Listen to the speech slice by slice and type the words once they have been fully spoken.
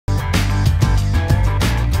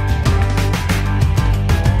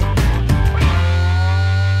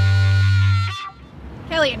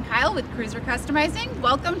with Cruiser Customizing.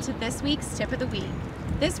 Welcome to this week's Tip of the Week.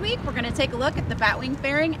 This week we're going to take a look at the Batwing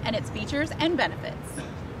Fairing and its features and benefits.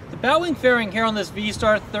 The Batwing Fairing here on this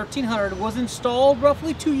V-Star 1300 was installed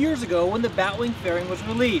roughly 2 years ago when the Batwing Fairing was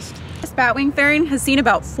released. This Batwing Fairing has seen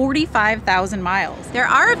about 45,000 miles. There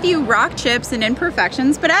are a few rock chips and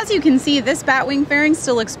imperfections, but as you can see, this Batwing Fairing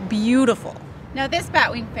still looks beautiful. Now this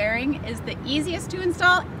Batwing Fairing is the easiest to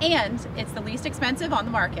install and it's the least expensive on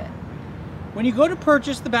the market. When you go to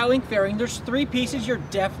purchase the Batwing Fairing, there's 3 pieces you're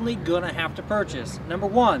definitely gonna have to purchase. Number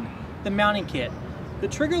 1, the mounting kit. The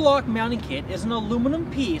trigger lock mounting kit is an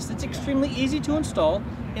aluminum piece that's extremely easy to install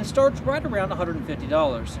and starts right around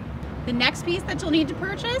 $150. The next piece that you'll need to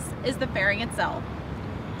purchase is the fairing itself.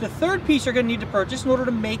 The third piece you're gonna need to purchase in order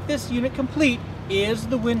to make this unit complete is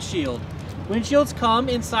the windshield. Windshields come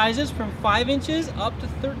in sizes from 5 inches up to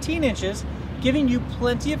 13 inches, giving you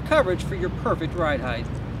plenty of coverage for your perfect ride height.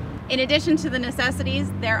 In addition to the necessities,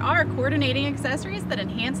 there are coordinating accessories that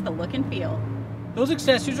enhance the look and feel. Those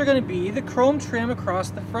accessories are going to be the chrome trim across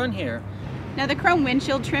the front here. Now the chrome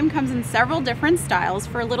windshield trim comes in several different styles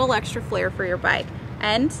for a little extra flair for your bike,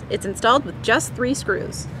 and it's installed with just 3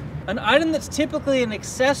 screws. An item that's typically an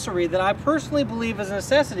accessory that I personally believe is a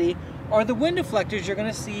necessity are the wind deflectors you're going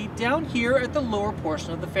to see down here at the lower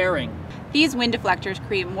portion of the fairing. These wind deflectors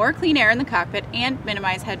create more clean air in the cockpit and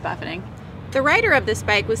minimize head buffeting. The rider of this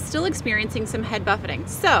bike was still experiencing some head buffeting,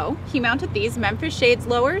 so he mounted these Memphis Shades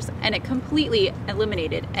lowers and it completely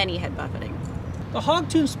eliminated any head buffeting. The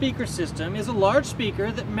HogTunes speaker system is a large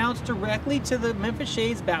speaker that mounts directly to the Memphis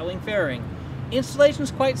Shades Batwing Fairing. Installation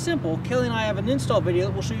is quite simple. Kelly and I have an install video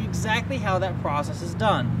that will show you exactly how that process is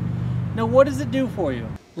done. Now what does it do for you?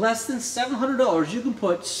 Less than $700 you can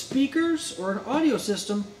put speakers or an audio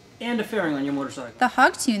system and a fairing on your motorcycle. The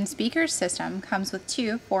HogTunes Speakers system comes with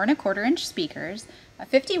 2 4¼ speakers, a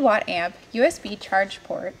 50-watt amp, USB charge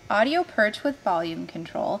port, audio perch with volume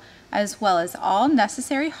control, as well as all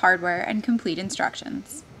necessary hardware and complete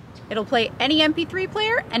instructions. It'll play any MP3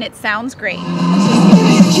 player and it sounds great.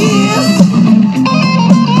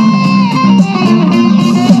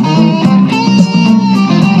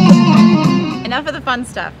 Enough of the fun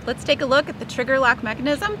stuff. Let's take a look at the trigger lock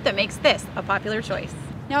mechanism that makes this a popular choice.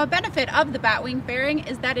 Now a benefit of the Batwing Fairing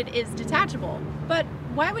is that it is detachable, but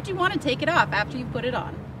why would you want to take it off after you put it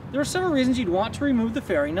on? There are several reasons you'd want to remove the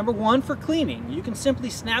fairing. Number 1, for cleaning. You can simply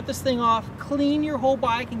snap this thing off, clean your whole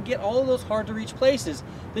bike, and get all of those hard to reach places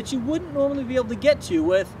that you wouldn't normally be able to get to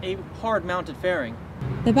with a hard mounted fairing.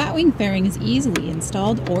 The Batwing Fairing is easily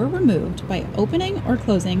installed or removed by opening or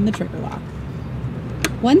closing the trigger lock.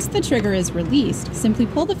 Once the trigger is released, simply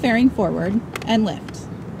pull the fairing forward and lift.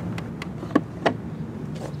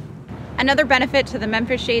 Another benefit to the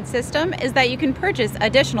Memphis Shade system is that you can purchase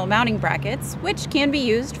additional mounting brackets, which can be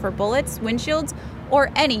used for bullets, windshields,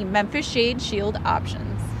 or any Memphis Shade shield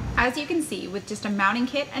options. As you can see, with just a mounting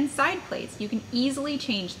kit and side plates, you can easily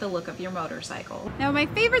change the look of your motorcycle. Now, my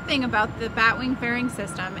favorite thing about the Batwing Fairing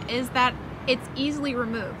system is that it's easily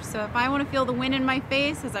removed. So if I want to feel the wind in my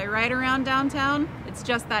face as I ride around downtown, it's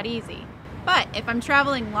just that easy. But if I'm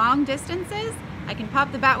traveling long distances, I can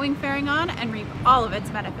pop the Batwing Fairing on and reap all of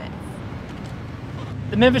its benefits.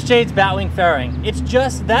 The Memphis Shades Batwing Fairing. It's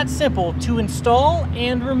just that simple to install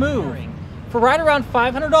and remove. For right around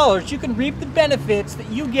 $500, you can reap the benefits that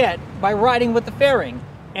you get by riding with the fairing.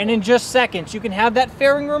 And in just seconds, you can have that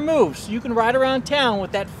fairing removed so you can ride around town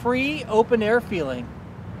with that free open air feeling.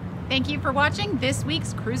 Thank you for watching this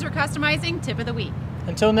week's Cruiser Customizing Tip of the Week.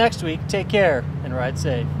 Until next week, take care and ride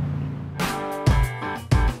safe.